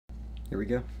Here we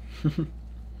go.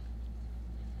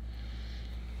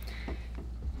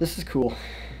 This is cool.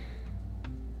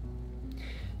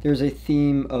 There's a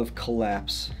theme of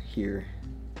collapse here.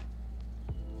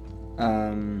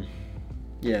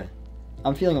 Yeah.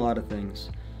 I'm feeling a lot of things.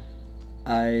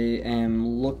 I am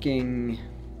looking...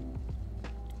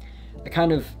 I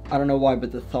don't know why,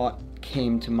 but the thought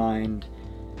came to mind.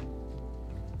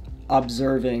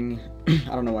 Observing...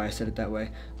 I don't know why I said it that way.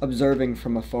 Observing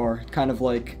from afar. Kind of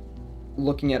like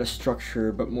looking at a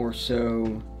structure, but more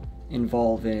so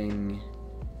involving...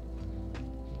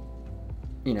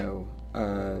 You know,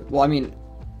 well, I mean,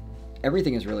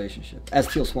 everything is relationship. As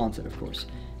Teal Swan said, of course.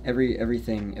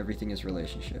 Everything is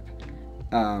relationship.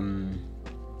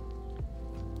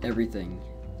 Everything.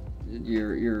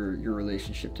 Your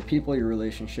relationship to people, your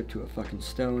relationship to a fucking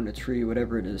stone, a tree,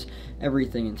 whatever it is.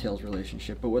 Everything entails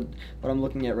relationship. But what I'm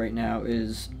looking at right now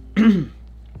is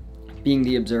being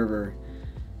the observer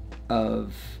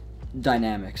of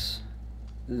dynamics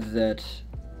that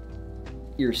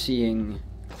you're seeing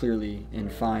clearly in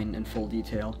fine and full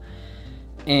detail,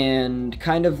 and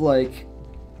kind of like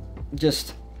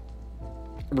just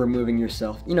removing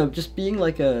yourself, you know, just being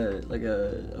like a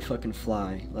fucking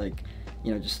fly, like,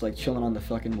 you know, just like chilling on the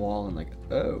fucking wall and like,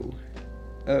 oh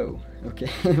okay.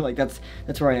 Like that's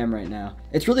where I am right now.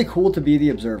 It's really cool to be the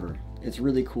observer. It's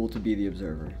really cool to be the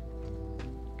observer.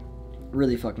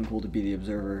 Really fucking cool to be the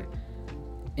observer.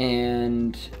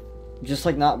 And just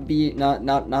like not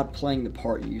playing the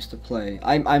part you used to play.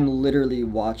 I'm literally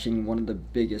watching one of the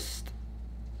biggest,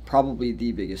 probably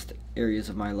the biggest areas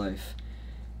of my life.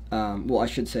 Well, I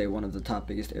should say one of the top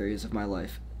biggest areas of my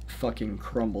life fucking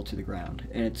crumble to the ground,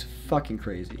 and it's fucking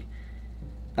crazy.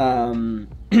 And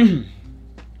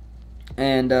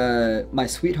my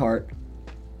sweetheart,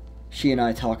 she and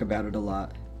I talk about it a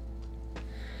lot,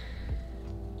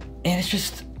 and it's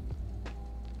just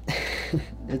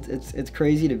it's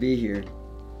crazy to be here.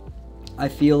 I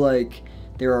feel like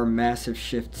there are massive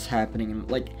shifts happening, in,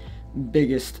 like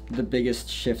the biggest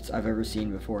shifts I've ever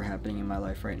seen before happening in my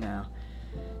life right now.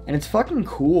 And it's fucking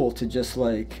cool to just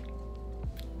like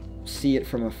see it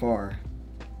from afar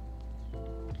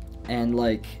and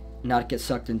like not get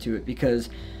sucked into it, because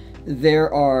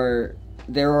there are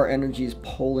energies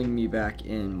pulling me back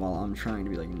in while I'm trying to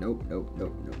be like nope.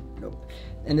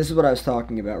 And this is what I was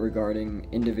talking about regarding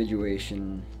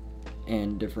individuation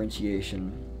and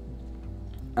differentiation.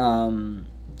 And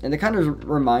it kind of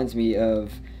reminds me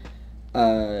of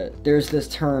there's this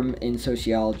term in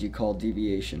sociology called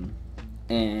deviation,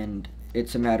 and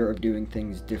it's a matter of doing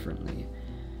things differently.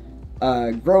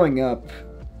 Growing up,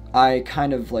 I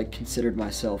kind of like considered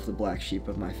myself the black sheep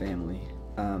of my family.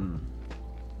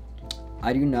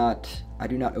 I do not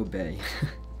obey.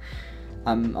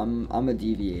 I'm a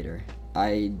deviator.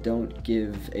 I don't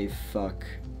give a fuck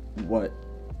what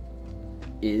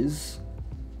is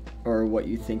or what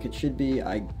you think it should be.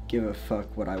 I give a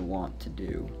fuck what I want to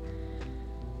do.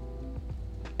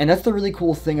 And that's the really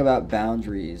cool thing about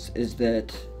boundaries, is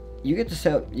that you get to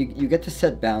set you get to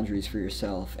set boundaries for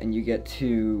yourself, and you get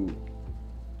to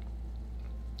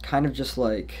kind of just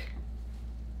like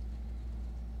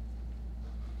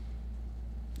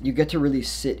you get to really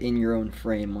sit in your own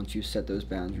frame once you set those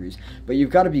boundaries. But you've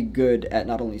got to be good at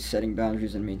not only setting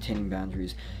boundaries and maintaining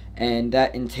boundaries, and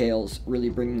that entails really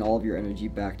bringing all of your energy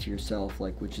back to yourself,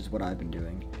 like, which is what I've been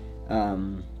doing,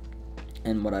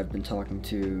 and what I've been talking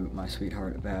to my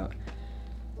sweetheart about.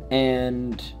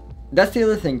 And that's the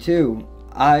other thing too.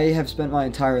 I have spent my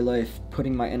entire life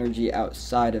putting my energy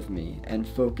outside of me and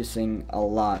focusing a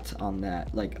lot on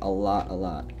that, like a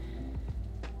lot.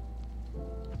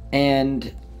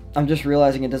 And I'm just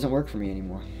realizing it doesn't work for me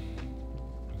anymore.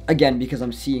 Again, because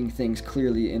I'm seeing things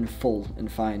clearly in full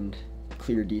and fine,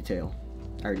 clear detail.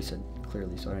 I already said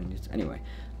clearly, so I didn't need to. Anyway,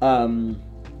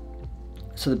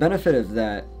 so the benefit of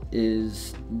that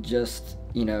is just,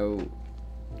 you know,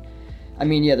 I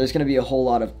mean, yeah, there's gonna be a whole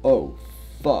lot of, oh,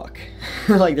 fuck.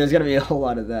 Like, there's gonna be a whole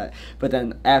lot of that. But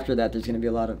then after that, there's gonna be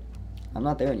a lot of, I'm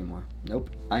not there anymore. Nope,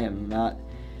 I'm not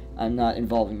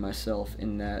involving myself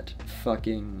in that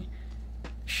fucking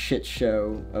shit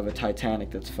show of a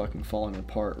Titanic that's fucking falling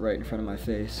apart right in front of my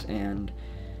face. And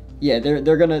yeah,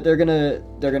 they're gonna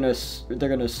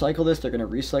cycle this, they're gonna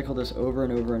recycle this over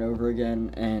and over and over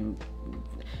again, and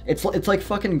it's like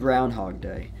fucking Groundhog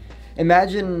Day.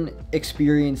 Imagine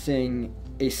experiencing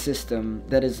a system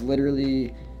that is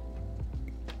literally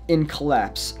in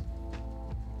collapse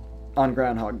on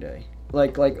Groundhog Day.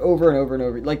 Like over and over and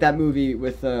over, like that movie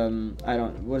with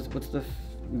what's the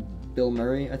Bill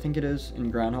Murray, I think it is, in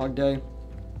Groundhog Day.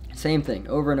 Same thing,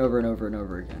 over and over and over and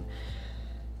over again.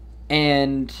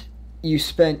 And you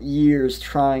spent years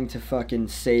trying to fucking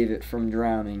save it from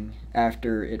drowning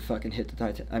after it fucking hit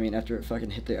after it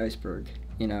fucking hit the iceberg,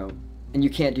 you know, and you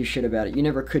can't do shit about it. You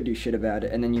never could do shit about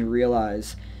it, and then you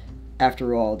realize,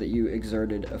 after all, that you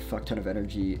exerted a fuck ton of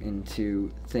energy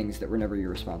into things that were never your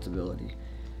responsibility.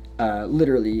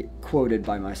 Literally quoted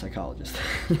by my psychologist.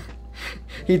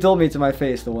 He told me to my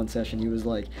face the one session, he was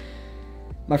like,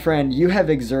 my friend, you have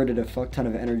exerted a fuck ton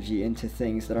of energy into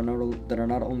things that are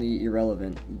not only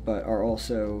irrelevant, but are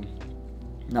also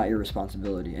not your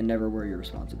responsibility, and never were your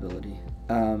responsibility.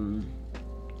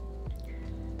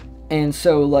 And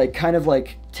so, like, kind of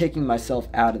like taking myself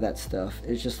out of that stuff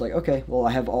is just like, okay, well,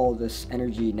 I have all this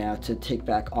energy now to take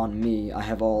back on me. I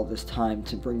have all this time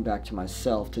to bring back to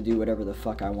myself, to do whatever the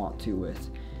fuck I want to with.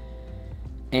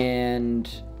 And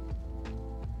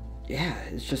yeah,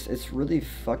 it's really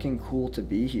fucking cool to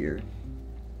be here.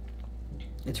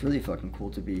 It's really fucking cool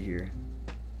to be here.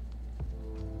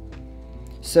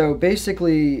 So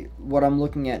basically, what I'm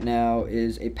looking at now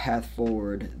is a path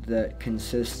forward that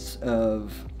consists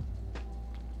of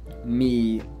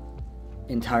me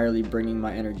entirely bringing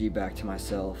my energy back to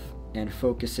myself and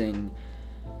focusing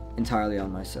entirely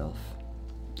on myself.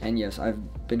 And yes,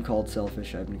 I've been called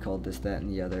selfish, I've been called this, that, and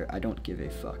the other. I don't give a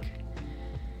fuck.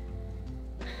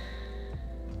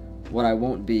 What I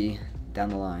won't be down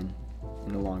the line,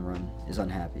 in the long run, is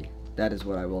unhappy. That is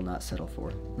what I will not settle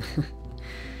for.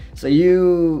 So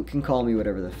you can call me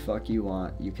whatever the fuck you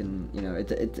want. You can, you know,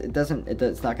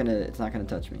 it's not gonna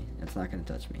touch me. It's not gonna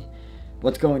touch me.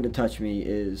 What's going to touch me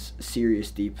is serious,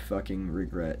 deep fucking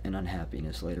regret and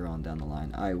unhappiness later on down the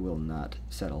line. I will not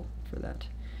settle for that.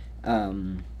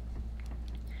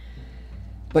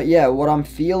 But yeah, what I'm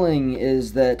feeling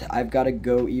is that I've got to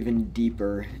go even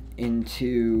deeper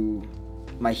into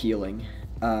my healing.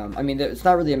 I mean, it's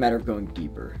not really a matter of going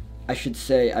deeper. I should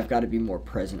say I've got to be more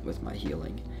present with my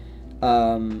healing.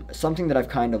 Something that I've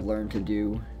kind of learned to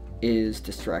do is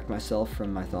distract myself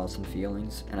from my thoughts and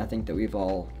feelings, and I think that we've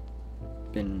all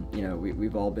been, you know,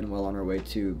 we've all been well on our way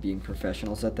to being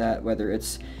professionals at that, whether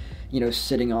it's, you know,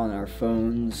 sitting on our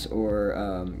phones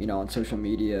or, you know, on social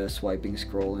media, swiping,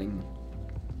 scrolling,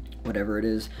 whatever it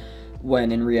is,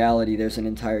 when in reality there's an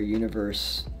entire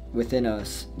universe within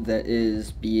us that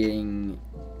is being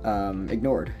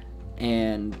ignored.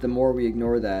 And the more we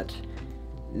ignore that,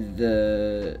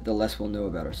 the less we'll know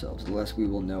about ourselves, the less we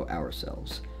will know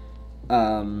ourselves.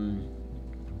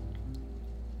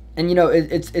 And you know,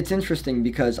 it's interesting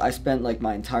because I spent like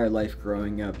my entire life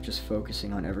growing up just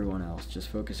focusing on everyone else, just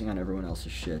focusing on everyone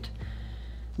else's shit.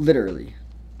 Literally.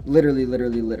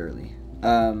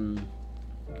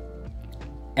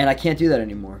 And I can't do that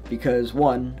anymore because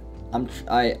one,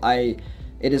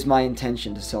 it is my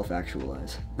intention to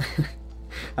self-actualize.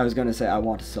 I was going to say I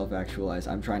want to self-actualize.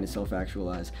 I'm trying to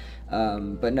self-actualize.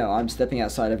 But no, I'm stepping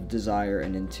outside of desire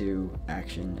and into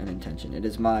action and intention. It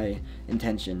is my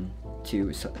intention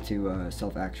to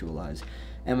self-actualize.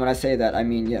 And when I say that, I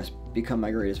mean, yes, become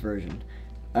my greatest version.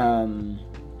 And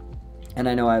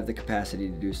I know I have the capacity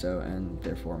to do so, and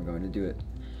therefore I'm going to do it.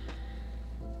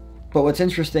 But what's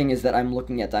interesting is that I'm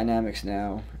looking at dynamics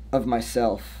now of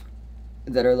myself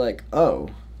that are like, oh,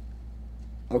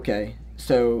 okay,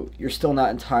 so you're still not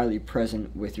entirely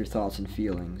present with your thoughts and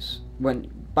feelings. When,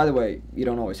 by the way, you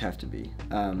don't always have to be.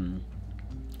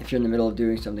 If you're in the middle of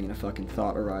doing something and a fucking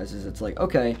thought arises, it's like,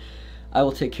 okay, I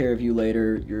will take care of you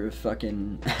later. You're a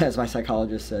fucking, as my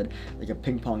psychologist said, like a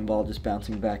ping pong ball just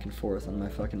bouncing back and forth on my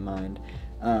fucking mind.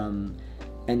 And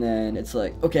then it's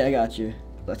like, okay, I got you.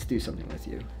 Let's do something with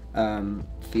you.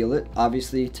 Feel it.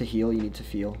 Obviously, to heal, you need to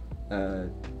feel.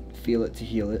 Feel it to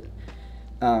heal it.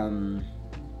 And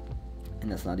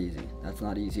that's not easy. That's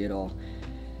not easy at all.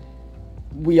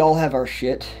 We all have our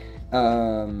shit.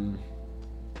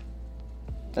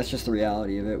 That's just the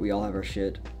reality of it. We all have our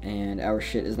shit, and our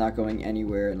shit is not going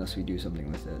anywhere unless we do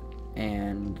something with it.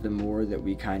 And the more that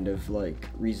we kind of like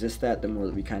resist that, the more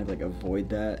that we kind of like avoid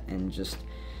that and just...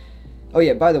 Oh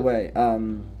yeah, by the way,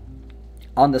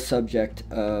 on the subject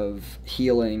of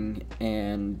healing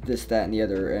and this, that, and the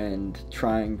other, and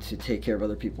trying to take care of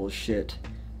other people's shit,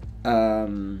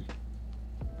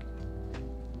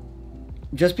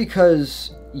 just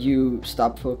because you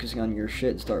stop focusing on your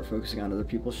shit and start focusing on other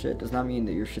people's shit does not mean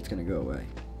that your shit's gonna go away.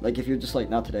 Like, if you're just like,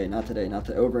 not today, not today, not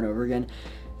today, over and over again,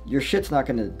 your shit's not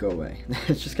gonna go away.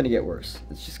 It's just gonna get worse.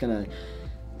 It's just gonna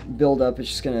build up, it's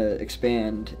just gonna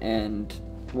expand, and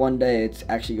one day it's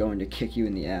actually going to kick you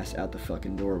in the ass out the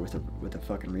fucking door with a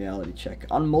fucking reality check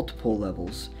on multiple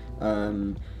levels.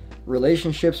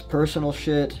 Relationships, personal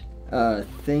shit,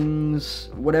 things,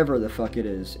 whatever the fuck it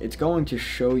is. It's going to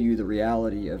show you the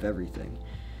reality of everything.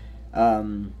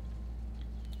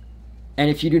 And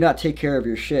if you do not take care of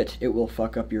your shit, it will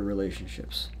fuck up your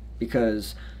relationships,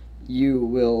 because you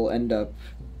will end up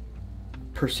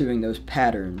pursuing those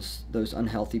patterns, those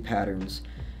unhealthy patterns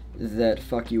that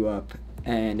fuck you up,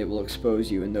 and it will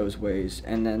expose you in those ways.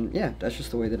 And then, yeah, that's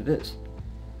just the way that it is.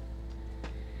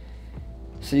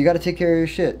 So you got to take care of your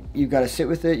shit. You've got to sit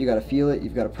with it, you got to feel it,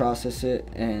 you've got to process it,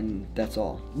 and that's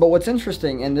all. But what's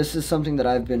interesting, and this is something that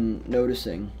I've been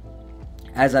noticing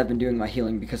as I've been doing my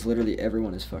healing, because literally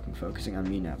everyone is fucking focusing on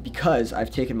me now, because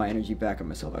I've taken my energy back on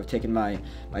myself. I've taken my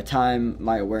time,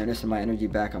 my awareness, and my energy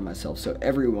back on myself. So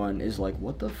everyone is like,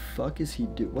 what the fuck is he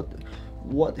doing?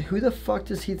 Who the fuck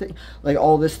does he think? Like,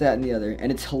 all this, that, and the other.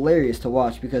 And it's hilarious to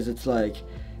watch, because it's like,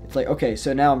 okay,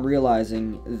 so now I'm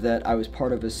realizing that I was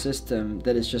part of a system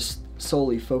that is just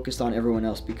solely focused on everyone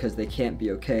else, because they can't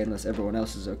be okay unless everyone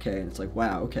else is okay. And it's like,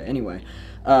 wow, okay, anyway.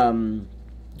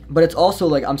 But it's also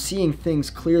like, I'm seeing things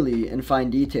clearly in fine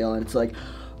detail, and it's like,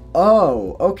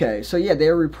 oh, okay, so yeah,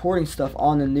 they're reporting stuff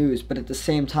on the news, but at the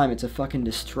same time, it's a fucking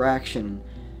distraction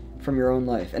from your own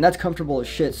life. And that's comfortable as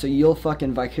shit, so you'll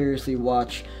fucking vicariously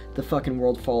watch the fucking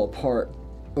world fall apart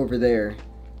over there,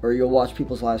 or you'll watch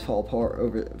people's lives fall apart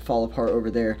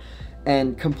over there,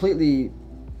 and completely,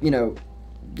 you know,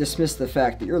 dismiss the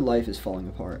fact that your life is falling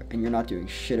apart and you're not doing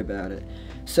shit about it.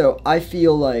 So I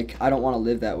feel like I don't want to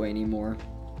live that way anymore.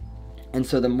 And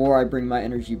so the more I bring my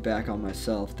energy back on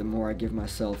myself, the more I give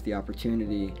myself the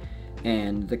opportunity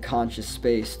and the conscious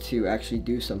space to actually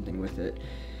do something with it.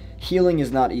 Healing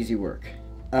is not easy work.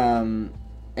 And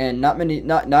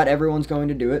not everyone's going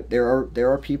to do it. There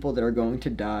are people that are going to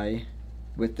die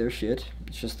with their shit.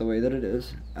 It's just the way that it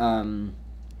is.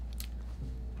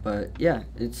 But yeah,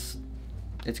 it's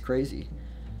crazy.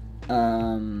 We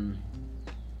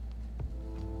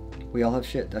all have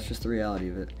shit. That's just the reality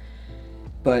of it.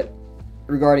 But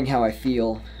regarding how I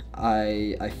feel,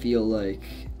 I feel like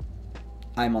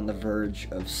I'm on the verge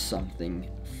of something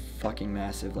fucking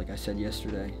massive, like I said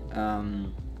yesterday.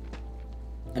 And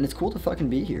it's cool to fucking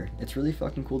be here. It's really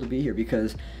fucking cool to be here,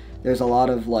 because there's a lot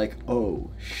of like, oh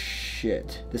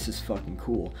shit, this is fucking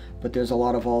cool. But there's a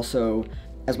lot of also,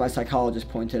 as my psychologist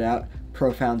pointed out,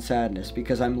 profound sadness,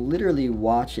 because I'm literally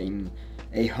watching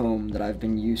a home that I've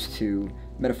been used to,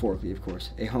 metaphorically of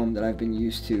course, a home that I've been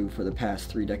used to for the past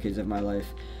 3 decades of my life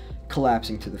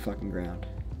collapsing to the fucking ground.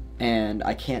 And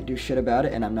I can't do shit about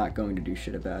it, and I'm not going to do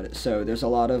shit about it. So there's a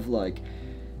lot of like,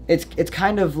 it's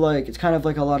kind of like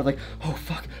a lot of like, oh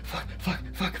fuck.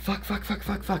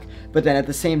 But then at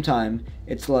the same time,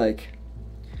 it's like,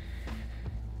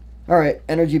 alright,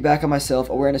 energy back on myself,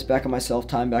 awareness back on myself,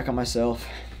 time back on myself.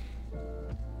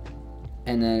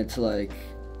 And then it's like,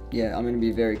 yeah, I'm going to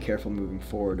be very careful moving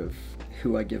forward of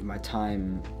who I give my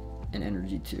time and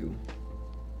energy to.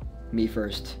 Me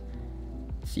first.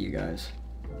 See you guys.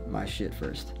 My shit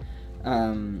first.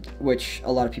 Which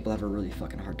a lot of people have a really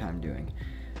fucking hard time doing.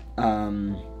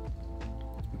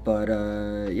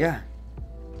 Yeah.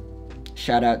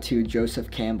 Shout out to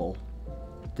Joseph Campbell.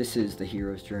 This is the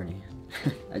hero's journey.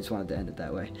 I just wanted to end it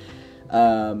that way.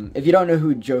 If you don't know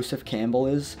who Joseph Campbell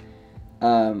is,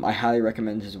 I highly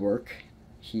recommend his work.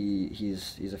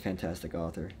 He's a fantastic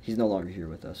author. He's no longer here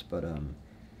with us, but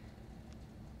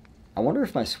I wonder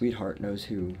if my sweetheart knows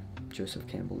who Joseph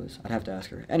Campbell is. I'd have to ask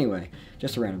her. Anyway,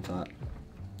 just a random thought.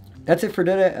 That's it for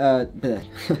today.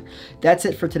 That's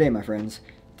it for today, my friends.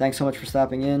 Thanks so much for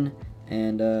stopping in,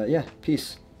 and yeah,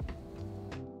 peace.